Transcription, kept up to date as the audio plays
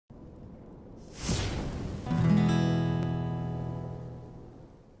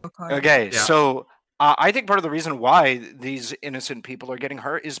Connor. Okay, Yeah. so I think part of the reason why these innocent people are getting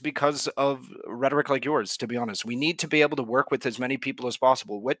hurt is because of rhetoric like yours, to be honest. We need to be able to work with as many people as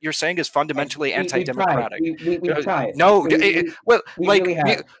possible. What you're saying is fundamentally anti-democratic. We've tried. No, well, we like, really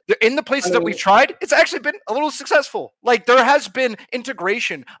have. in the places that we've tried, it's actually been a little successful. Like, there has been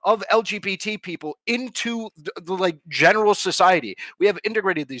integration of LGBT people into the like general society. We have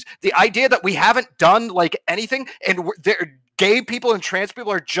integrated these. The idea that we haven't done like anything and gay people and trans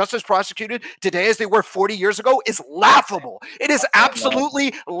people are just as prosecuted today as they were 40 years ago is laughable. It is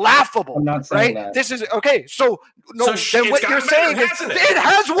absolutely laughable. I'm not saying that. This is okay. So no, So then what you're saying is it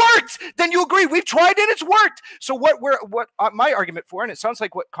has worked. Then you agree we've tried it. It's worked. So what my argument for, and it sounds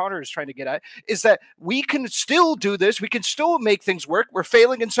like what Connor is trying to get at, is that we can still do this. We can still make things work. We're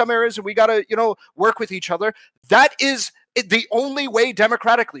failing in some areas, and we got to work with each other. That is the only way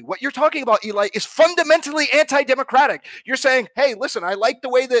democratically. What you're talking about, Eli, is fundamentally anti-democratic. You're saying, hey, listen, I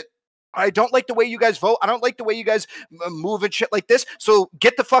don't like the way you guys vote. I don't like the way you guys move and shit like this. So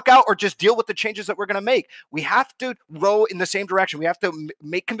get the fuck out or just deal with the changes that we're going to make. We have to row in the same direction. We have to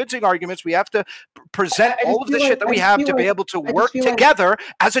make convincing arguments. We have to present all of the shit that we have to be able to work together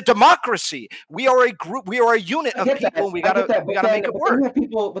as a democracy. We are a group. We are a unit of people. And we got to make it work.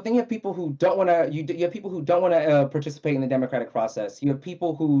 But then you have people who don't want to. You have people who don't want to participate in the democratic process. You have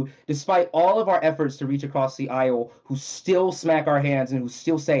people who, despite all of our efforts to reach across the aisle, who still smack our hands and who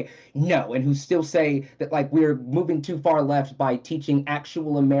still say no, and who still say that like we're moving too far left by teaching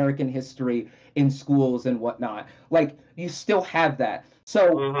actual American history in schools and whatnot. Like, you still have that.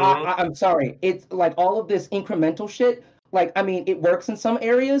 So I'm sorry, it's like all of this incremental shit. Like, I mean, it works in some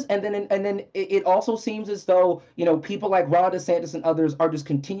areas, and then it also seems as though people like Ron DeSantis and others are just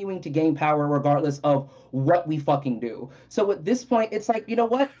continuing to gain power regardless of what we fucking do. So at this point, it's like, you know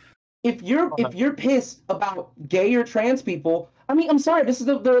what? If you're pissed about gay or trans people, I mean, I'm sorry. This is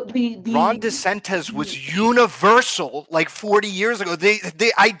the Ron DeSantis was universal like 40 years ago.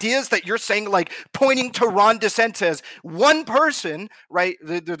 The ideas that you're saying, like pointing to Ron DeSantis, one person, right?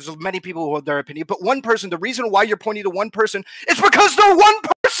 There's many people who have their opinion, but one person. The reason why you're pointing to one person is because they're one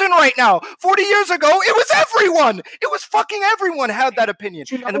person right now. 40 years ago, it was everyone. It was fucking everyone had that opinion,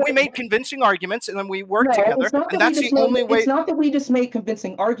 and then we made convincing arguments, and then we worked together, and that's the only way. It's not that we just made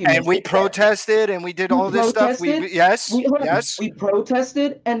convincing arguments, and we protested, and we did all this stuff. Yes. We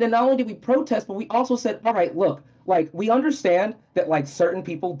protested, and then not only did we protest, but we also said, all right, look, like, we understand that like certain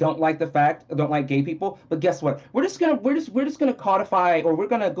people don't like gay people, but guess what? We're just gonna codify, or we're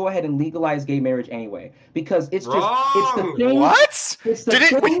gonna go ahead and legalize gay marriage anyway, because it's the thing. What? It's the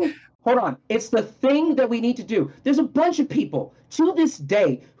thing. Hold on. It's the thing that we need to do. There's a bunch of people to this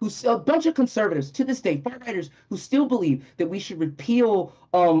day a bunch of conservatives to this day, far-righters, who still believe that we should repeal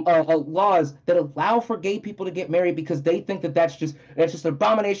laws that allow for gay people to get married because they think that that's just an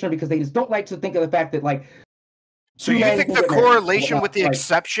abomination, or because they just don't like to think of the fact that like. So you think the correlation with the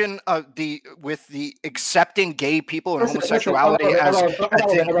exception of the accepting gay people and homosexuality as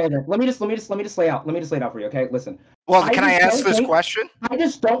let me just lay out for you, okay? Listen. Well, can I ask this question? I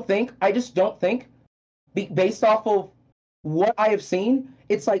just don't think based off of what I have seen,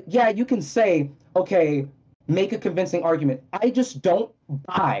 it's like, yeah, you can say, okay, make a convincing argument. I just don't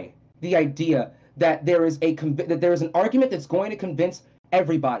buy the idea that there is an argument that's going to convince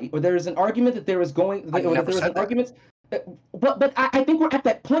everybody, or there is an argument that there is going, but I think we're at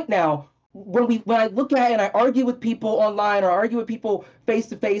that point now when I look at it and I argue with people online, or argue with people face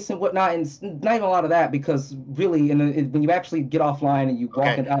to face and whatnot, and not even a lot of that, because really, when you actually get offline and you walk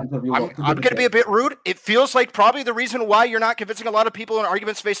out into the real world, I'm going to be a bit rude. It feels like probably the reason why you're not convincing a lot of people in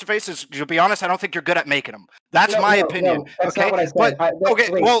arguments face to face is, to be honest, I don't think you're good at making them. That's my opinion. That's not what I said. Wait,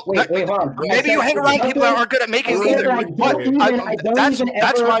 hold on. Maybe you hang around people that aren't good at making them either.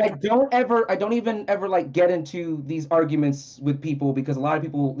 I don't even ever like get into these arguments with people, because a lot of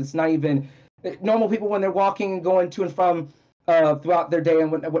people, it's not even normal people when they're walking and going to and from throughout their day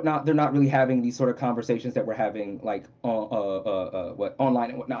and whatnot. They're not really having these sort of conversations that we're having like online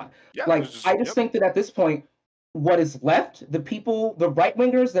and whatnot. Yeah, like, I just think that at this point, what is left, the right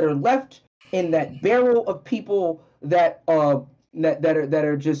wingers that are left in that barrel of people that are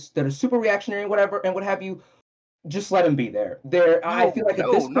super reactionary and whatever and what have you, just let them be there. I feel like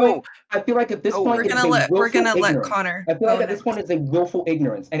at this point, we're gonna let Connor. I feel like at this point it's a willful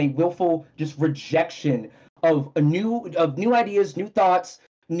ignorance and a willful just rejection of new ideas, new thoughts,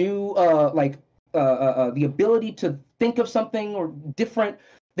 new the ability to think of something or different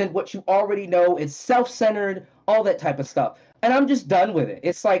than what you already know. It's self-centered, all that type of stuff. And I'm just done with it.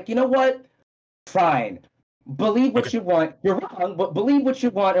 It's like, you know what? Fine. believe what you want. You're wrong, but believe what you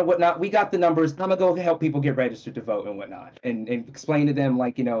want and whatnot. We got the numbers. I'm gonna go help people get registered to vote and whatnot, and explain to them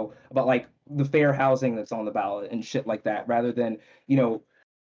like about like the fair housing that's on the ballot and shit like that, rather than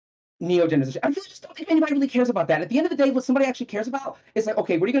neogenesis. I really just don't think anybody really cares about that. At the end of the day, what somebody actually cares about is like,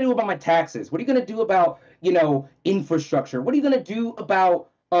 okay, what are you gonna do about my taxes? What are you gonna do about infrastructure? What are you gonna do about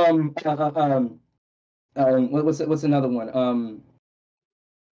what's another one?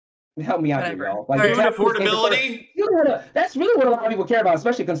 Help me out here, y'all. Like affordability. That's really what a lot of people care about,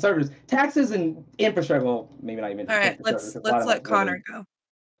 especially conservatives. Taxes and infrastructure. Well, maybe not even. All right, let's let Connor go.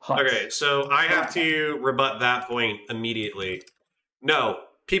 Okay, so I have to rebut that point immediately. No,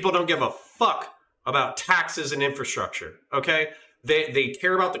 people don't give a fuck about taxes and infrastructure. Okay, they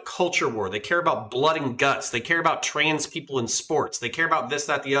care about the culture war. They care about blood and guts. They care about trans people in sports. They care about this,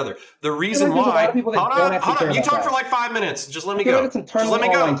 that, the other. The reason why. Hold on. You talk for like 5 minutes. Just let me go. Just let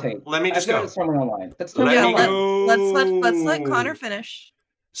me go. Let me just go. Let's let Connor finish.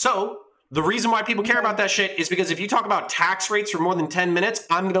 So the reason why people care about that shit is because if you talk about tax rates for more than 10 minutes,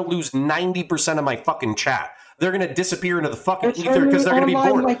 I'm going to lose 90% of my fucking chat. They're going to disappear into the fucking ether because they're going to be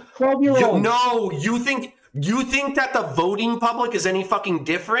bored. Like 12-year-olds. No, you think that the voting public is any fucking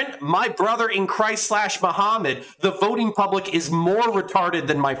different? My brother in Christ / Muhammad, the voting public is more retarded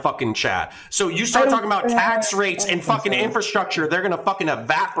than my fucking chat. So you start talking about tax rates and fucking infrastructure, they're going to fucking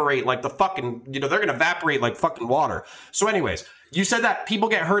evaporate like the fucking, they're going to evaporate like fucking water. So anyways, you said that people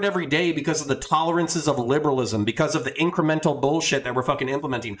get hurt every day because of the tolerances of liberalism, because of the incremental bullshit that we're fucking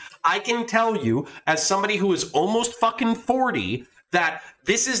implementing. I can tell you, as somebody who is almost fucking 40, that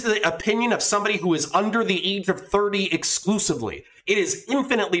this is the opinion of somebody who is under the age of 30 exclusively. It is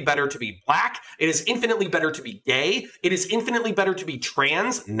infinitely better to be black. It is infinitely better to be gay. It is infinitely better to be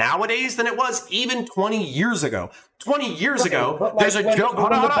trans nowadays than it was even 20 years ago. 20 years ago, there's a joke.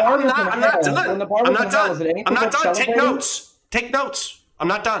 Hold on. I'm not done. Take notes. Take notes. I'm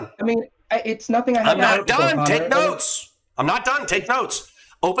not done. I mean, it's nothing I have. I'm not done. Take notes. I'm not done. Take notes.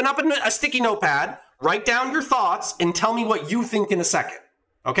 Open up a sticky notepad. Write down your thoughts and tell me what you think in a second.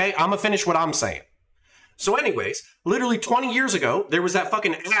 Okay? I'm gonna finish what I'm saying. So anyways, literally 20 years ago, there was that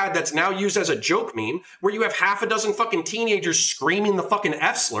fucking ad that's now used as a joke meme where you have half a dozen fucking teenagers screaming the fucking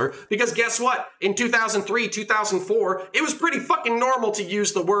F slur because guess what? In 2003, 2004, it was pretty fucking normal to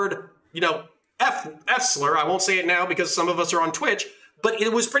use the word, F slur. I won't say it now because some of us are on Twitch. But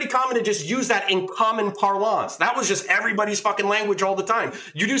it was pretty common to just use that in common parlance. That was just everybody's fucking language all the time.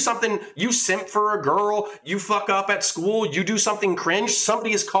 You do something, you simp for a girl, you fuck up at school, you do something cringe,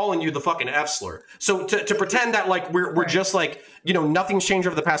 somebody is calling you the fucking F slur. So to pretend that like we're just like, nothing's changed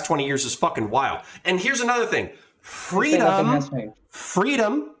over the past 20 years is fucking wild. And here's another thing. Freedom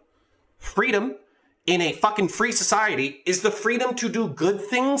in a fucking free society is the freedom to do good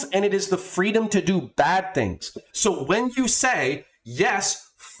things and it is the freedom to do bad things. So when you say,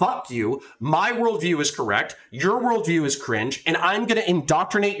 yes, fuck you, my worldview is correct, your worldview is cringe, and I'm going to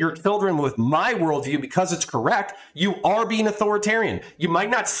indoctrinate your children with my worldview because it's correct, you are being authoritarian. You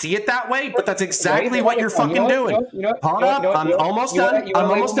might not see it that way, but that's exactly what you're fucking doing. Hold up, I'm almost done.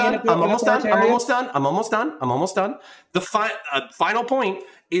 The final point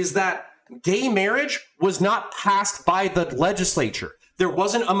is that gay marriage was not passed by the legislature. There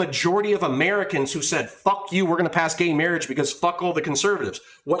wasn't a majority of Americans who said, fuck you, we're going to pass gay marriage because fuck all the conservatives.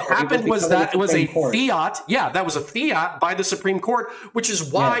 What happened was that it was a fiat. Yeah, that was a fiat by the Supreme Court, which is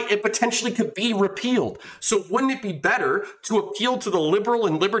why it potentially could be repealed. So wouldn't it be better to appeal to the liberal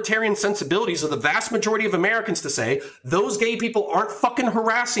and libertarian sensibilities of the vast majority of Americans to say, those gay people aren't fucking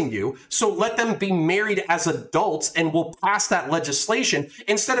harassing you, so let them be married as adults and we'll pass that legislation,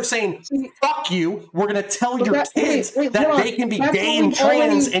 instead of saying, fuck you, we're going to tell your kids that they can be gay and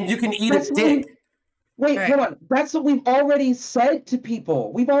trans and you can eat a dick. Hold on. That's what we've already said to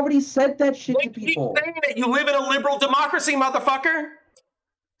people. We've already said that shit to people. Keep saying it. You live in a liberal democracy, motherfucker.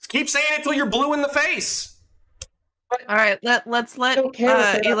 Keep saying it till you're blue in the face. All right, let's let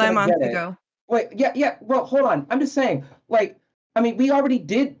Eli Monte go. Well, hold on. I'm just saying, we already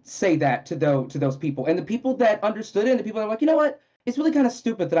did say that to those people, and the people that understood it, and the people that are like, you know what? It's really kind of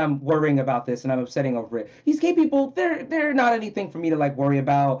stupid that I'm worrying about this and I'm upsetting over it. These gay people, they're not anything for me to worry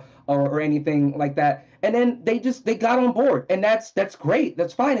about or anything like that. And then they got on board, and that's great.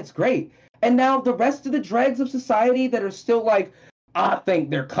 That's fine. It's great. And now the rest of the dregs of society that are still I think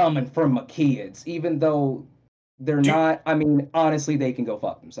they're coming from my kids, even though they're not. I mean, honestly, they can go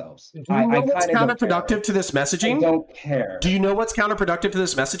fuck themselves. Do you know what's counterproductive to this messaging? I don't care. Do you know what's counterproductive to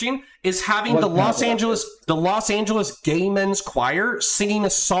this messaging? Is having the Los Angeles Gay Men's Choir singing a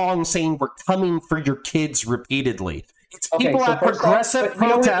song saying we're coming for your kids repeatedly. It's people at progressive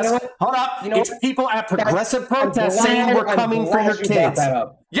protests. Hold up. It's people at progressive protests saying we're coming for your kids.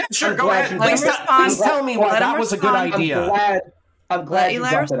 Yeah, sure. Go ahead. Please tell me why that was a good idea. I'm glad you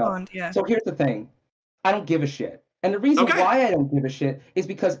brought that up. Yeah. So here's the thing. I don't give a shit. And the reason why I don't give a shit is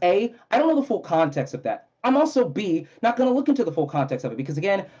because A, I don't know the full context of that. I'm also B, not going to look into the full context of it because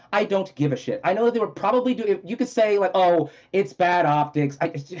again, I don't give a shit. I know that they were probably doing. You could say like, oh, it's bad optics. I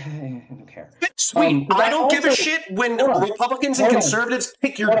don't care. Sweet. I don't give a shit when Republicans and conservatives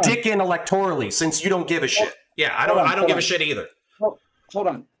pick your dick in electorally, since you don't give a shit. Yeah, I don't give a shit either. Well, hold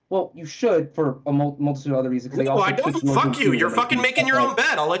on. Well, you should for a multitude of other reasons. No, I don't. Fuck you. You're fucking making your own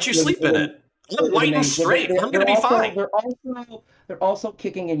bed. I'll let you sleep in it. I'm white and straight. I'm gonna be fine. They're also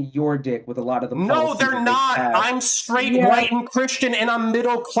kicking in your dick with a lot of the. No, they're not. I'm straight, white, and Christian, and I'm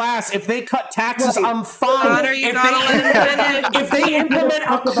middle class. If they cut taxes, I'm fine. If they implement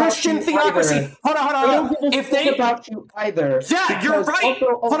a Christian theocracy, hold on. If they about you either, yeah, you're right.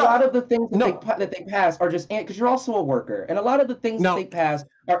 Also, a lot of the things that they pass are just because you're also a worker, and a lot of the things that they pass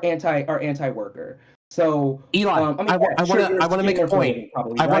are anti-worker. So Eli, I want to make a point.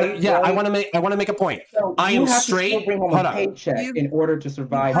 I want to make a point. So I am straight. You bring home a paycheck in order to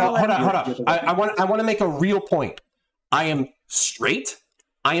survive. Hold on. I want to make a real point. I am straight.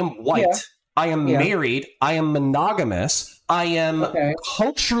 I am white. Yeah. I am married. I am monogamous. I am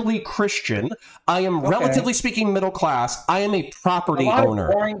culturally Christian. I am relatively speaking middle class. I am a property owner.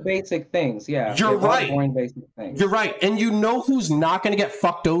 Of boring basic things. Yeah, you're right. Boring basic things. You're right. And you know who's not going to get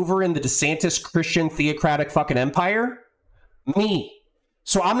fucked over in the DeSantis Christian theocratic fucking empire? Me.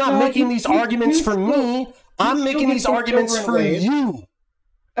 So I'm not making these arguments for me. I'm making these arguments for you.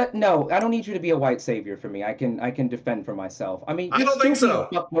 No, I don't need you to be a white savior for me. I can defend for myself. I mean, I don't think so.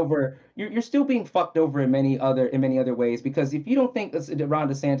 You're still being fucked over in many other ways, because if you don't think Ron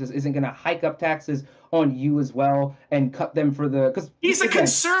DeSantis isn't going to hike up taxes on you as well and cut them for the because he's a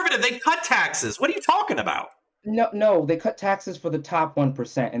conservative. They cut taxes. What are you talking about? No, they cut taxes for the top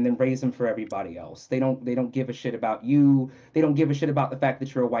 1% and then raise them for everybody else. They don't give a shit about you. They don't give a shit about the fact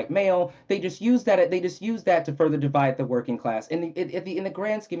that you're a white male. They just use that to further divide the working class. In the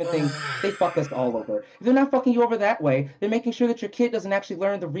grand scheme of things, they fuck us all over. If they're not fucking you over that way, they're making sure that your kid doesn't actually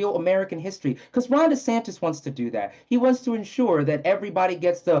learn the real American history. Because Ron DeSantis wants to do that. He wants to ensure that everybody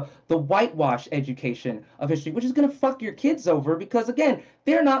gets the whitewash education of history, which is going to fuck your kids over because again,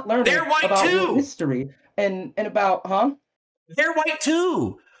 they're not learning about real history. And about they're white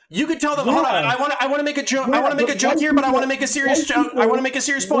too. You could tell them. Hold on, I want to make a joke. I want to make a joke here, but I want to make a serious joke. I want to make a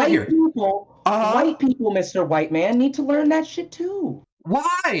serious point here. White people, Mr. White Man, need to learn that shit too.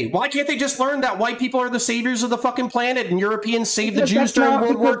 Why? Why can't they just learn that white people are the saviors of the fucking planet and Europeans saved the Jews during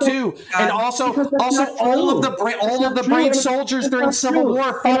World War II? And also all of the brave soldiers during Civil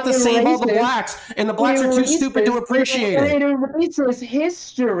War fought to save all the blacks, and the blacks are too stupid to appreciate it. It erases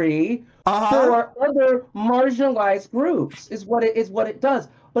history for other marginalized groups is what it does.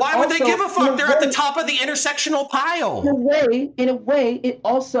 But why would they give a fuck? They're at the top of the intersectional pile. In a way, it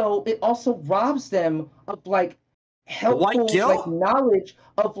also robs them of like helpful like knowledge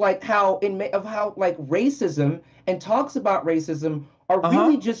of like how like racism and talks about racism are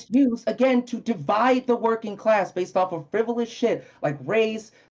really just used again to divide the working class based off of frivolous shit like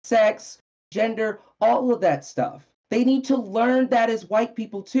race, sex, gender, all of that stuff. They need to learn that as white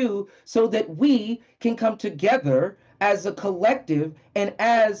people too, so that we can come together as a collective and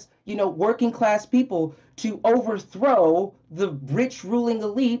as, working class people to overthrow the rich ruling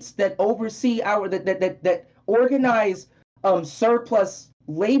elites that oversee that organize surplus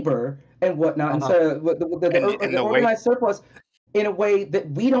labor and whatnot, and so the organized surplus in a way that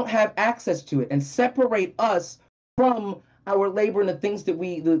we don't have access to it, and separate us from our labor and the things that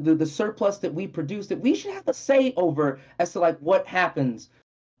the surplus that we produce that we should have a say over as to like what happens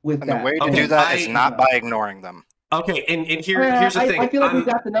with that. And the way to do that is not by ignoring them. Okay, and here's the thing. I feel like we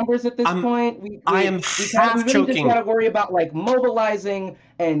got the numbers at this point. We really just got to worry about like mobilizing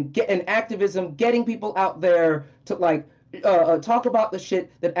and activism, getting people out there to like talk about the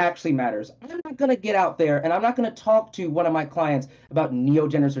shit that actually matters. I'm not gonna get out there and I'm not gonna talk to one of my clients about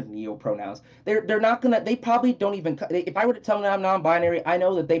neogenders or neopronouns. They're not gonna. They probably don't even. If I were to tell them that I'm non-binary, I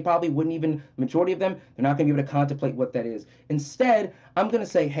know that they probably wouldn't even. Majority of them, they're not gonna be able to contemplate what that is. Instead, I'm gonna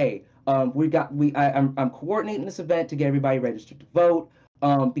say, hey. I'm coordinating this event to get everybody registered to vote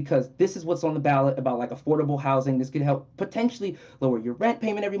because this is what's on the ballot about like affordable housing. This could help potentially lower your rent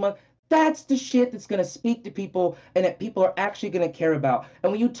payment every month. That's the shit that's going to speak to people and that people are actually going to care about.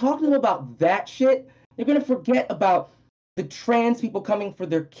 And when you talk to them about that shit, you're going to forget about the trans people coming for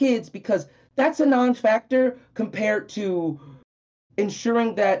their kids because that's a non-factor compared to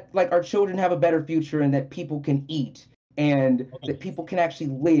ensuring that like our children have a better future and that people can eat and that people can actually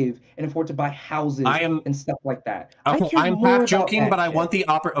live and afford to buy houses and stuff like that. Okay, I'm half joking, but I want the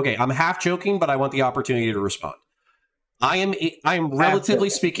okay, I'm half joking, but I want the opportunity to respond. I am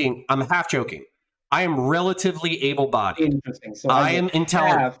relatively speaking, I'm half joking. I am relatively able-bodied. Interesting. So I am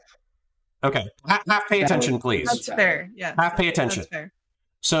intelligent. Okay, half pay attention, please. That's fair. Yeah. Half pay attention. That's fair.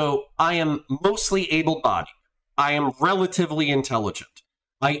 So I am mostly able-bodied. I am relatively intelligent.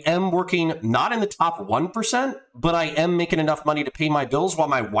 I am working not in the top 1%, but I am making enough money to pay my bills while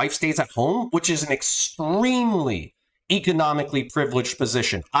my wife stays at home, which is an extremely economically privileged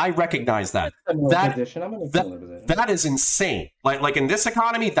position. I recognize that. That is insane. Like in this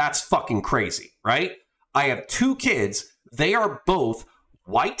economy, that's fucking crazy, right? I have 2 kids. They are both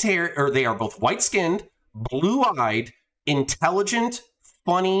white-skinned, blue-eyed, intelligent,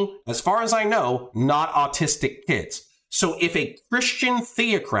 funny, as far as I know, not autistic kids. So if a Christian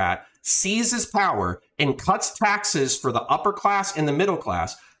theocrat seizes power and cuts taxes for the upper class and the middle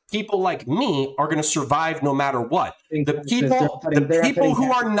class, people like me are going to survive no matter what. The people who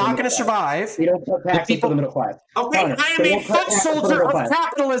are not going to survive, they don't cut taxes for the middle class. Okay, I am a foot soldier of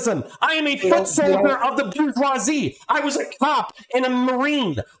capitalism. I am a foot soldier of the bourgeoisie. I was a cop and a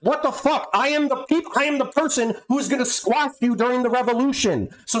Marine. What the fuck? I am the person who's going to squash you during the revolution.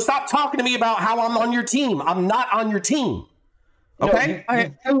 So stop talking to me about how I'm on your team. I'm not on your team. Okay?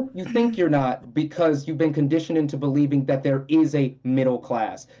 You think you're not because you've been conditioned into believing that there is a middle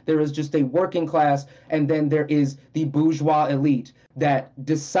class. There is just a working class, and then there is the bourgeois elite that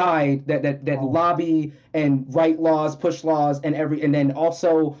decide that lobby and write laws, push laws, and then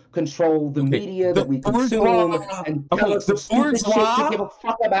also control the media that we consume and tell us the stupid shit to give a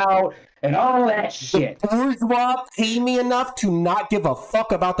fuck about and all that shit. The bourgeois pay me enough to not give a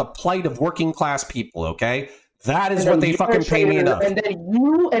fuck about the plight of working class people, okay? That is what they fucking pay me enough. And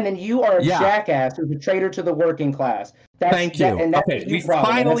then you are a jackass who's a traitor to the working class. Thank you. Okay, we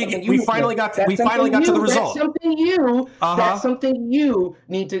finally got to the result. That's something you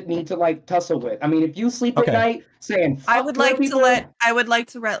need to like tussle with. I mean, if you sleep at night saying, I would like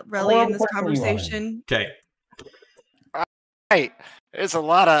to relay in this conversation. Okay. Right. There's a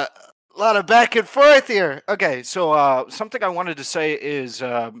lot of back and forth here. Okay, so something I wanted to say is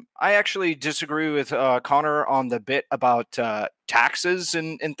I actually disagree with Connor on the bit about taxes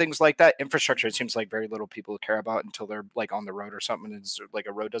and things like that. Infrastructure, it seems like very little people care about until they're like on the road or something and like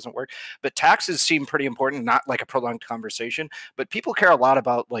a road doesn't work. But taxes seem pretty important, not like a prolonged conversation. But people care a lot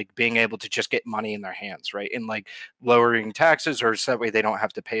about like being able to just get money in their hands, right? And like lowering taxes or so that way they don't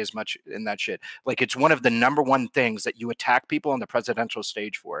have to pay as much in that shit. Like it's one of the #1 things that you attack people on the presidential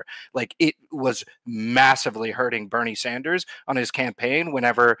stage for. Like it was massively hurting Bernie Sanders on his campaign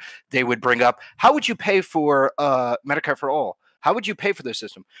whenever they would bring up, how would you pay for Medicare for all? How would you pay for the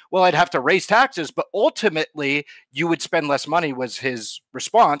system? Well, I'd have to raise taxes, but ultimately you would spend less money was his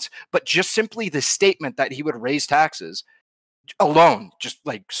response. But just simply the statement that he would raise taxes alone just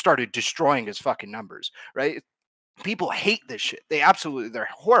like started destroying his fucking numbers, right? People hate this shit. They're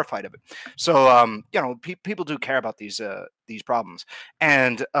horrified of it. So, people do care about these problems.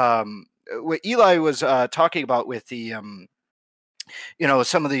 And what Eli was talking about with the,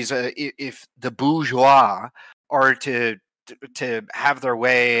 some of these, if the bourgeois are to have their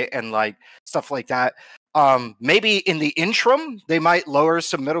way and like stuff like that, maybe in the interim they might lower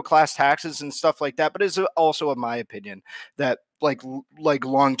some middle class taxes and stuff like that, but it's also in my opinion that like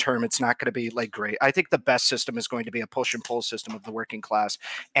long term it's not going to be like great. I think the best system is going to be a push and pull system of the working class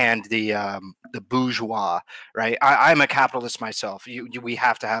and the bourgeois, right? I'm a capitalist myself. We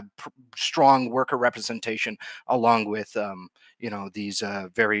have to have strong worker representation along with these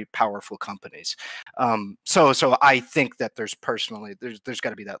very powerful companies. So I think that there's got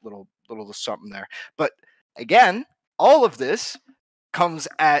to be that little something there. But again, all of this comes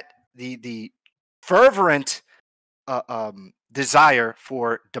at the fervent desire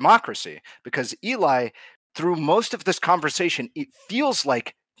for democracy, because Eli, through most of this conversation, it feels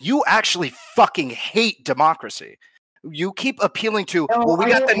like you actually fucking hate democracy. You keep appealing to, we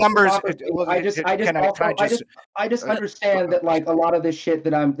got the numbers. I just understand that like a lot of this shit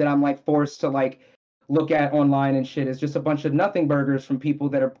that I'm like forced to like look at online and shit is just a bunch of nothing burgers from people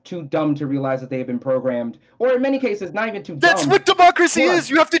that are too dumb to realize that they have been programmed, or in many cases not even too dumb. That's what democracy is.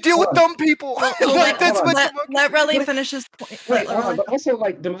 You have to deal with dumb people. Let Relly finish his point. But also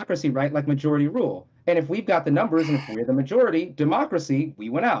like democracy, right? Like majority rule. And if we've got the numbers and if we're the majority, democracy, we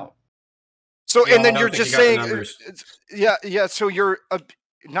went out. So, and then you're just saying, so you're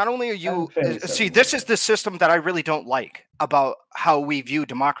not only are you see, this is the system that I really don't like about how we view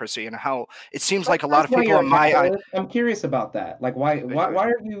democracy and how it seems like a lot of people in my I'm curious about that. Like, why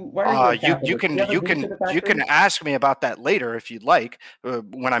are you you can ask me about that later if you'd like,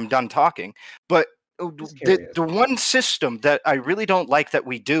 when I'm done talking. But the one system that I really don't like that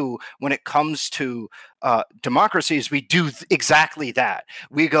we do when it comes to democracy is we do exactly that.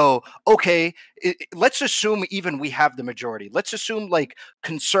 We go, okay, let's assume even we have the majority. Let's assume like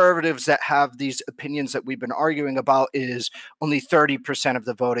conservatives that have these opinions that we've been arguing about is only 30% of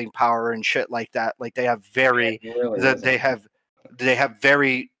the voting power and shit like that. Like they have very, they have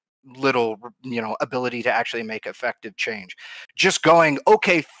very little, ability to actually make effective change. Just going,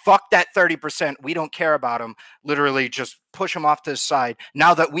 okay, fuck that 30%, we don't care about them, literally just push them off to the side.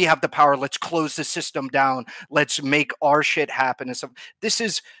 Now that we have the power, let's close the system down, let's make our shit happen and stuff. This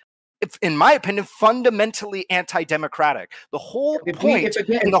is, in my opinion, fundamentally anti-democratic. The whole point,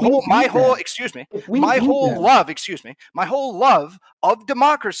 my whole love of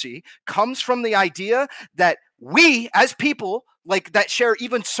democracy comes from the idea that we, as people, like that share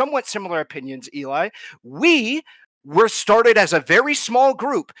even somewhat similar opinions, Eli, we were started as a very small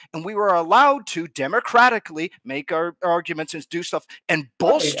group, and we were allowed to democratically make our arguments and do stuff and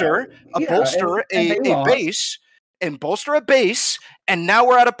bolster a base. And now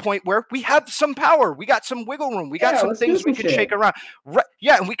we're at a point where we have some power. We got some wiggle room. We got some things we can shake around.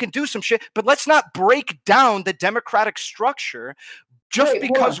 And we can do some shit. But let's not break down the democratic structure just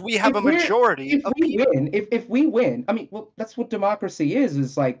because we have a majority of people. If we win, I mean, well, that's what democracy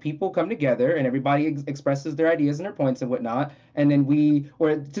is like people come together and everybody expresses their ideas and their points and whatnot, and then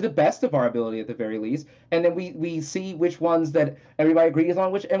or to the best of our ability at the very least, and then we see which ones that everybody agrees on,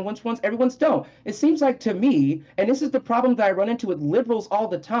 which ones everyone's don't. It seems like to me, and this is the problem that I run into with liberals all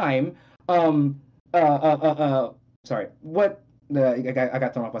the time. Sorry, I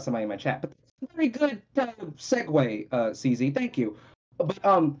got thrown off by somebody in my chat, but very good segue, CZ. Thank you. But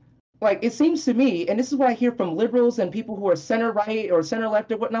like it seems to me, and this is what I hear from liberals and people who are center right or center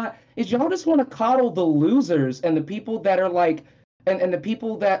left or whatnot, is y'all just want to coddle the losers and the people that are like, and the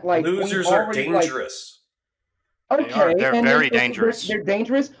people that like losers are dangerous. Like, okay, they're very dangerous. They're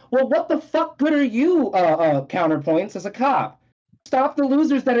dangerous. Well, what the fuck good are you, counterpoints as a cop? Stop the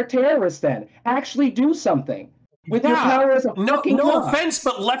losers that are terrorists. Then actually do something. With your power as a fucking no offense,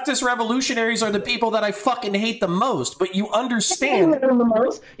 but leftist revolutionaries are the people that I fucking hate the most. But you understand. You hate them the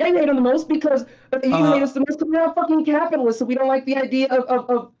most. Yeah, you hate them the most because you hate us the most because we're not fucking capitalists, and we don't like the idea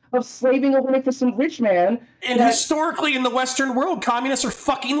of slaving away for some rich man. And historically, in the Western world, communists are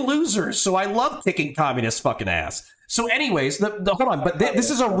fucking losers. So I love kicking communist fucking ass. So, anyways, hold on, but this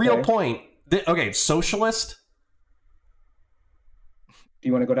is a real point. Okay, socialist. Do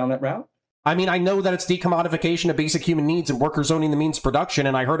you want to go down that route? I mean, I know that it's decommodification of basic human needs and workers owning the means of production,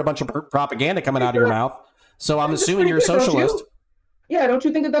 and I heard a bunch of propaganda coming out of your mouth. So I'm assuming you're a socialist. Yeah, don't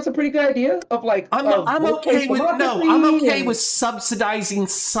you think that that's a pretty good idea? Of like, I'm okay with subsidizing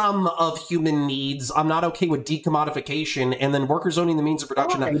some of human needs. I'm not okay with decommodification and then workers owning the means of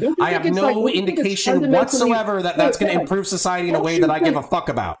production. I have no indication whatsoever that that's going to improve society in a way that I give a fuck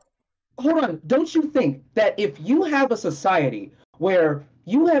about. Hold on, don't you think that if you have a society where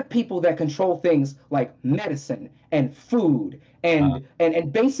you have people that control things like medicine and food and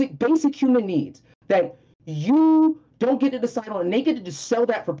basic human needs that you don't get to decide on, and they get to just sell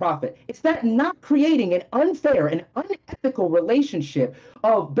that for profit? Is that not creating an unfair and unethical relationship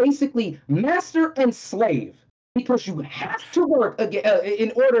of basically master and slave? Because you have to work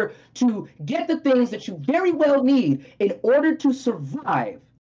in order to get the things that you very well need in order to survive.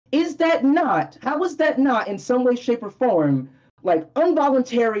 Is that not, how is that not in some way, shape, or form like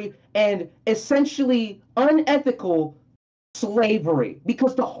involuntary and essentially unethical slavery?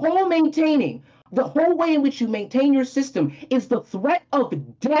 Because the whole way in which you maintain your system is the threat of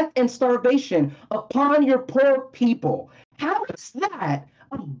death and starvation upon your poor people. How is that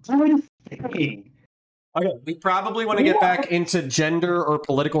a good thing? Okay, we probably want to get back into gender or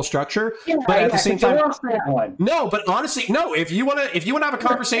political structure, but at the same time, no. But honestly, no. If you want to have a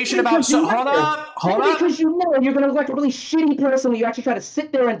conversation about, hold on, because you know you're going to look like a really shitty person when you actually try to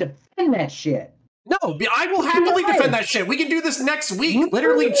sit there and defend that shit. No, I will happily defend that shit. We can do this next week.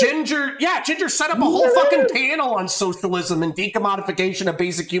 Literally, Ginger set up a whole fucking panel on socialism and decommodification of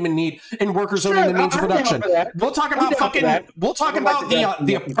basic human need and workers owning the means of production. We'll talk about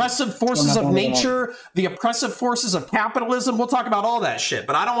the oppressive forces of nature, the oppressive forces of capitalism. We'll talk about all that shit.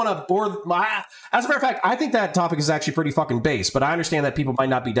 But I don't want to bore as a matter of fact, I think that topic is actually pretty fucking base, but I understand that people might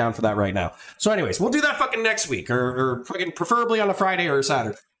not be down for that right now. So anyways, we'll do that fucking next week or fucking preferably on a Friday or a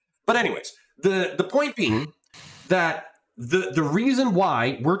Saturday. But anyways, the point being that the reason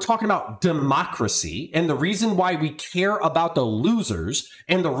why we're talking about democracy and the reason why we care about the losers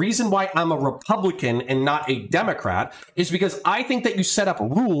and the reason why I'm a Republican and not a Democrat is because I think that you set up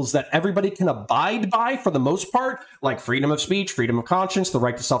rules that everybody can abide by for the most part, like freedom of speech, freedom of conscience, the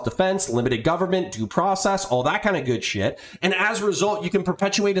right to self-defense, limited government, due process, all that kind of good shit. And as a result, you can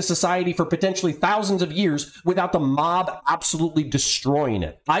perpetuate a society for potentially thousands of years without the mob absolutely destroying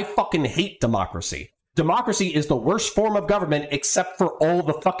it. I fucking hate democracy. Democracy is the worst form of government except for all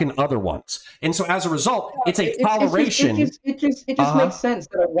the fucking other ones. And so as a result, it's a toleration. It just makes sense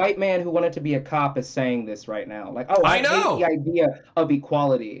that a white man who wanted to be a cop is saying this right now. Like, oh, I know the idea of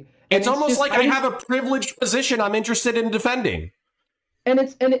equality. It's almost like I have a privileged position I'm interested in defending.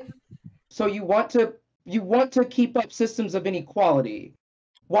 So you want to keep up systems of inequality.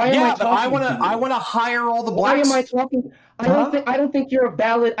 Why am I talking I want to hire all the blacks. Why am I talking? I don't think you're a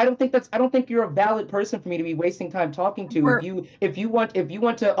valid. I don't think you're a valid person for me to be wasting time talking to. If you want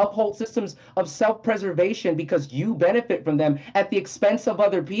to uphold systems of self-preservation because you benefit from them at the expense of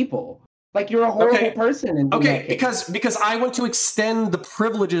other people, like you're a horrible person. Because I want to extend the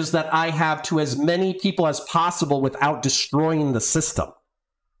privileges that I have to as many people as possible without destroying the system.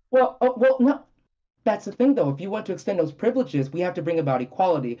 Well, no. That's the thing, though. If you want to extend those privileges, we have to bring about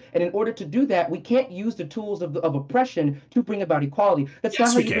equality. And in order to do that, we can't use the tools of oppression to bring about equality. That's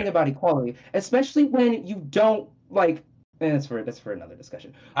not how you bring about equality, especially when you don't like. That's for another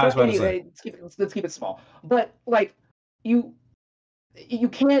discussion. But anyway, let's keep it small. But like you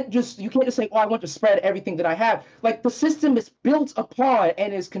can't just say, oh, I want to spread everything that I have. Like the system is built upon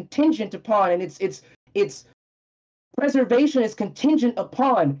and is contingent upon, and its preservation is contingent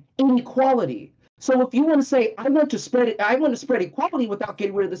upon inequality. So if you want to say I want to spread equality without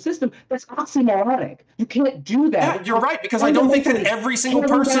getting rid of the system, that's oxymoronic. You can't do that. Yeah, you're right, because I don't think that every single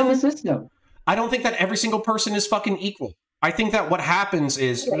person. I don't think that every single person is fucking equal. I think that what happens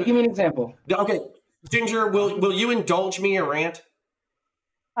is. Yeah, give me an example. Okay, Ginger, will you indulge me a rant?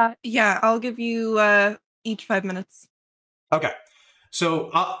 Yeah, I'll give you each 5 minutes. Okay, so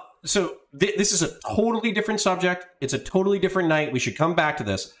this is a totally different subject. It's a totally different night. We should come back to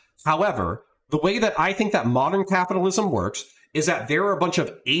this. However, the way that I think that modern capitalism works is that there are a bunch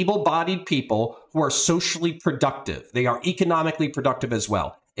of able-bodied people who are socially productive. They are economically productive as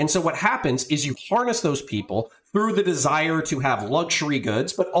well. And so what happens is you harness those people through the desire to have luxury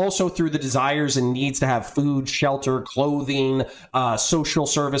goods, but also through the desires and needs to have food, shelter, clothing, social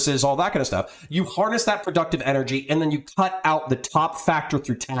services, all that kind of stuff. You harness that productive energy, and then you cut out the top factor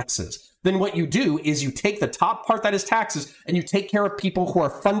through taxes. Then what you do is you take the top part that is taxes and you take care of people who are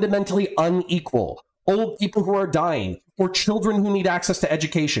fundamentally unequal. Old people who are dying, or children who need access to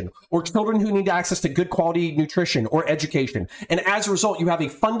education, or children who need access to good quality nutrition or education. And as a result, you have a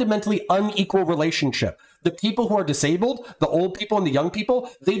fundamentally unequal relationship. The people who are disabled, the old people and the young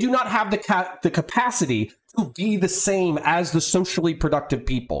people, they do not have the capacity to be the same as the socially productive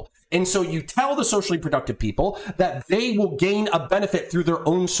people. And so you tell the socially productive people that they will gain a benefit through their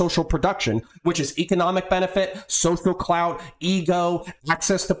own social production, which is economic benefit, social clout, ego,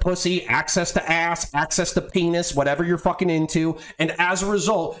 access to pussy, access to ass, access to penis, whatever you're fucking into. And as a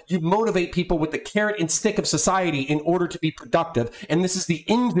result, you motivate people with the carrot and stick of society in order to be productive. And this is the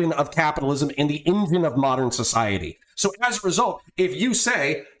engine of capitalism and the engine of modern society. So as a result, if you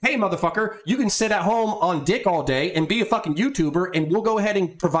say, hey, motherfucker, you can sit at home on dick all day and be a fucking YouTuber, and we'll go ahead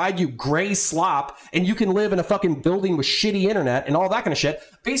and provide you gray slop, and you can live in a fucking building with shitty internet and all that kind of shit.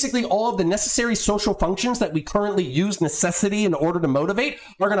 Basically, all of the necessary social functions that we currently use necessity in order to motivate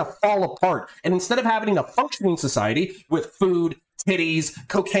are going to fall apart. And instead of having a functioning society with food, titties,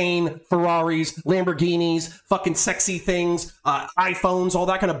 cocaine, Ferraris, Lamborghinis, fucking sexy things, iPhones, all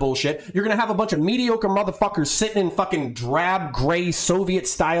that kind of bullshit, you're gonna have a bunch of mediocre motherfuckers sitting in fucking drab, gray,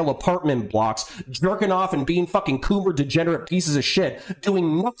 Soviet-style apartment blocks, jerking off and being fucking coomer, degenerate pieces of shit,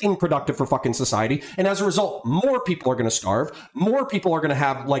 doing nothing productive for fucking society. And as a result, more people are gonna starve, more people are gonna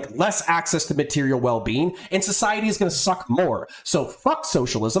have like less access to material well-being, and society is gonna suck more. So fuck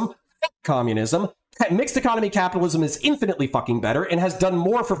socialism, fuck communism. Mixed economy capitalism is infinitely fucking better and has done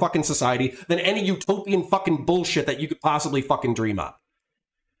more for fucking society than any utopian fucking bullshit that you could possibly fucking dream up.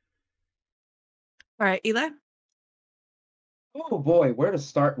 All right, Eli? Oh boy, where to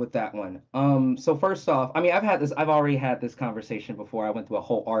start with that one? So first off, I mean, I've already had this conversation before. I went through a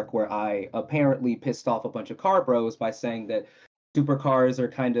whole arc where I apparently pissed off a bunch of car bros by saying that supercars are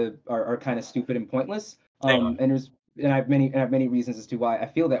kind of stupid and pointless. And I have many reasons as to why I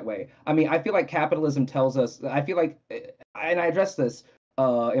feel that way. I mean, I feel like capitalism tells us, and I address this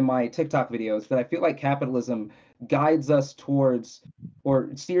in my TikTok videos that I feel like capitalism guides us towards or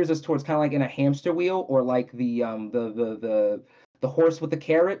steers us towards kind of like in a hamster wheel or like the horse with the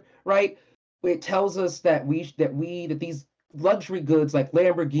carrot, right? It tells us that that these luxury goods like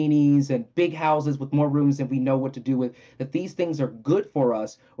Lamborghinis and big houses with more rooms than we know what to do with, that these things are good for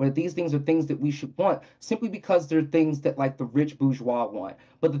us, or that these things are things that we should want simply because they're things that like the rich bourgeois want.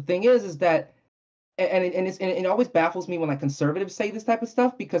 But the thing is that it always baffles me when like conservatives say this type of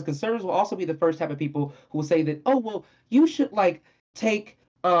stuff, because conservatives will also be the first type of people who will say that, oh well, you should like take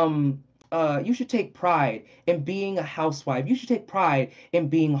you should take pride in being a housewife. You should take pride in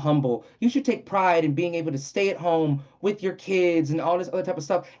being humble. You should take pride in being able to stay at home with your kids and all this other type of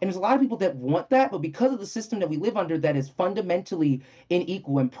stuff. And there's a lot of people that want that, but because of the system that we live under that is fundamentally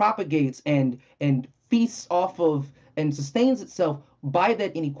unequal and propagates and feasts off of and sustains itself by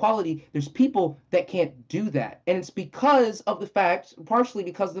that inequality, there's people that can't do that. And it's because of the fact, partially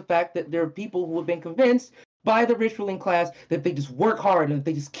because of the fact that there are people who have been convinced by the rich ruling class that they just work hard and if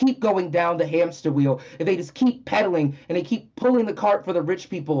they just keep going down the hamster wheel, if they just keep pedaling and they keep pulling the cart for the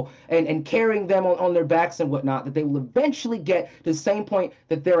rich people and carrying them on their backs and whatnot, that they will eventually get to the same point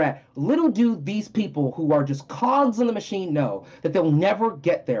that they're at. Little do these people who are just cogs in the machine know that they'll never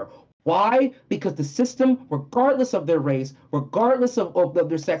get there. Why? Because the system, regardless of their race, regardless of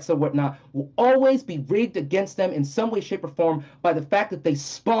their sex or whatnot, will always be rigged against them in some way, shape, or form by the fact that they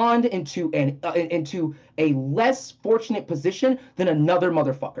spawned into into a less fortunate position than another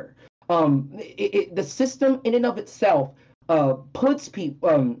motherfucker. The system in and of itself puts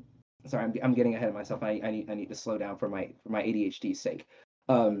people. Sorry, I'm getting ahead of myself. I need to slow down for my ADHD's sake.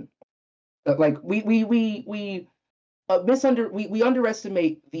 Like we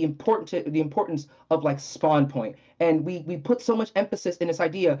underestimate the importance of like spawn point, and we put so much emphasis in this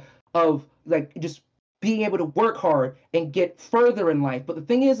idea of like just being able to work hard and get further in life. But the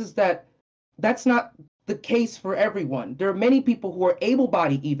thing is that that's not the case for everyone. There are many people who are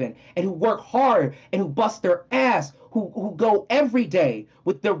able-bodied even and who work hard and who bust their ass, who go every day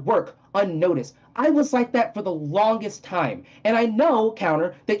with their work unnoticed. I was like that for the longest time. And I know,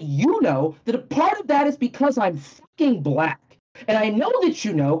 Counter, that you know that a part of that is because I'm fucking black. And I know that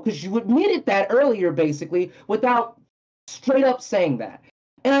you know because you admitted that earlier, basically, without straight up saying that.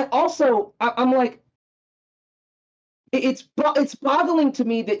 And I also, I'm like, it's boggling to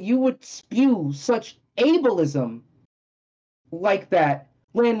me that you would spew such ableism like that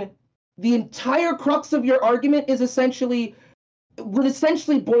when the entire crux of your argument would essentially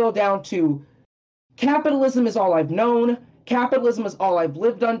boil down to capitalism is all I've known, capitalism is all I've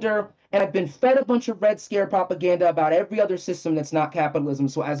lived under, and I've been fed a bunch of Red Scare propaganda about every other system that's not capitalism.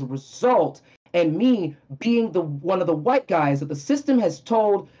 So as a result, and me being one of the white guys that the system has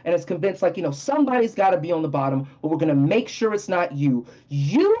told and has convinced, like, somebody's got to be on the bottom, but we're going to make sure it's not you.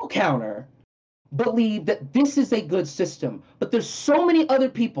 You, Counter, believe that this is a good system, but there's so many other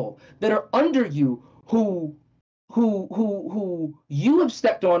people that are under you who you have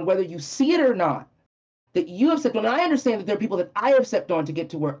stepped on, whether you see it or not, that you have stepped on. And I understand that there are people that I have stepped on to get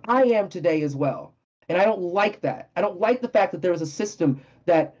to where I am today as well. And I don't like that. I don't like the fact that there is a system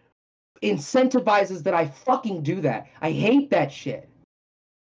that incentivizes that I fucking do that. I hate that shit.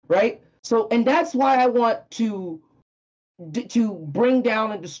 Right? So, and that's why I want to bring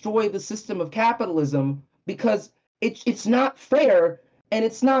down and destroy the system of capitalism, because it's not fair, and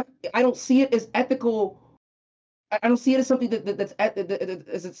it's not, I don't see it as ethical. I don't see it as something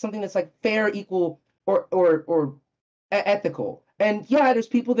that's something that's like fair, equal, or ethical. And yeah, there's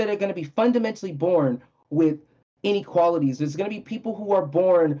people that are going to be fundamentally born with inequalities. There's going to be people who are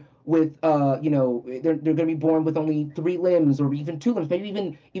born with they're going to be born with only 3 limbs or even 2 limbs,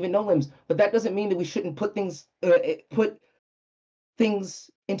 maybe even no limbs. But that doesn't mean that we shouldn't put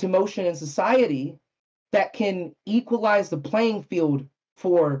things into motion in society that can equalize the playing field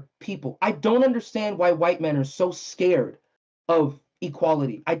for people. I don't understand why white men are so scared of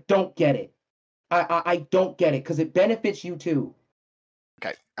equality. I don't get it. I don't get it, because it benefits you too.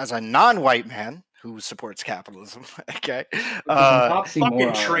 Okay, as a non-white man who supports capitalism, okay,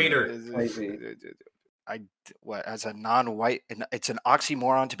 fucking traitor. As a non-white, it's an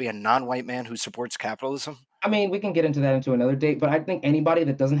oxymoron to be a non-white man who supports capitalism. I mean, we can get into that into another date, but I think anybody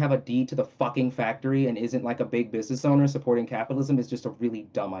that doesn't have a deed to the fucking factory and isn't like a big business owner supporting capitalism is just a really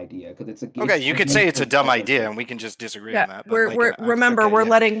dumb idea, because it's okay. You could say it's a dumb idea, and we can just disagree on that. But we're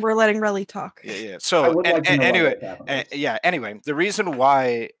letting Relly talk. Yeah. So anyway, the reason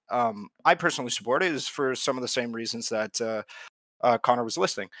why I personally support it is for some of the same reasons that Connor was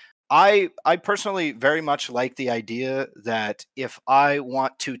listing. I personally very much like the idea that if I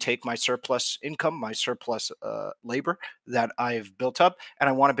want to take my surplus income, my surplus labor, that I've built up, and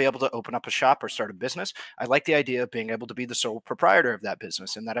I want to be able to open up a shop or start a business. I like the idea of being able to be the sole proprietor of that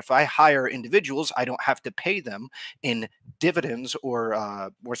business, and that if I hire individuals, I don't have to pay them in dividends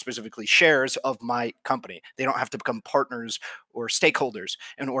or more specifically shares of my company. They don't have to become partners or stakeholders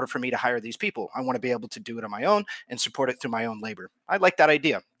in order for me to hire these people. I want to be able to do it on my own and support it through my own labor. I like that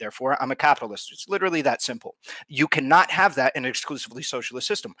idea. Therefore, I'm a capitalist. It's literally that simple. You cannot have that in an exclusively socialist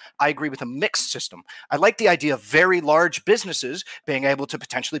system. I agree with a mixed system. I like the idea of very large businesses being able to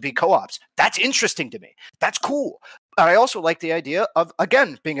potentially be co-ops. That's interesting to me. That's cool. I also like the idea of,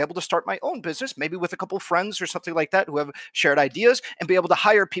 again, being able to start my own business, maybe with a couple of friends or something like that who have shared ideas, and be able to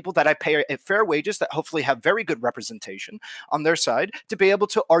hire people that I pay at fair wages that hopefully have very good representation on their side to be able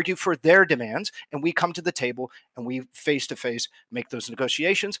to argue for their demands. And we come to the table and we face to face make those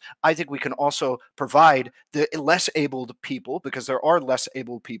negotiations. I think we can also provide the less abled people, because there are less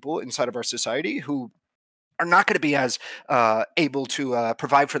able people inside of our society who are not going to be as able to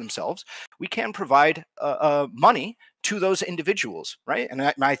provide for themselves. We can provide money to those individuals, right?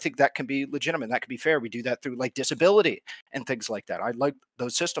 And I think that can be legitimate. That can be fair. We do that through like disability and things like that. I like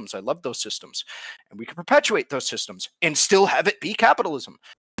those systems. I love those systems. And we can perpetuate those systems and still have it be capitalism.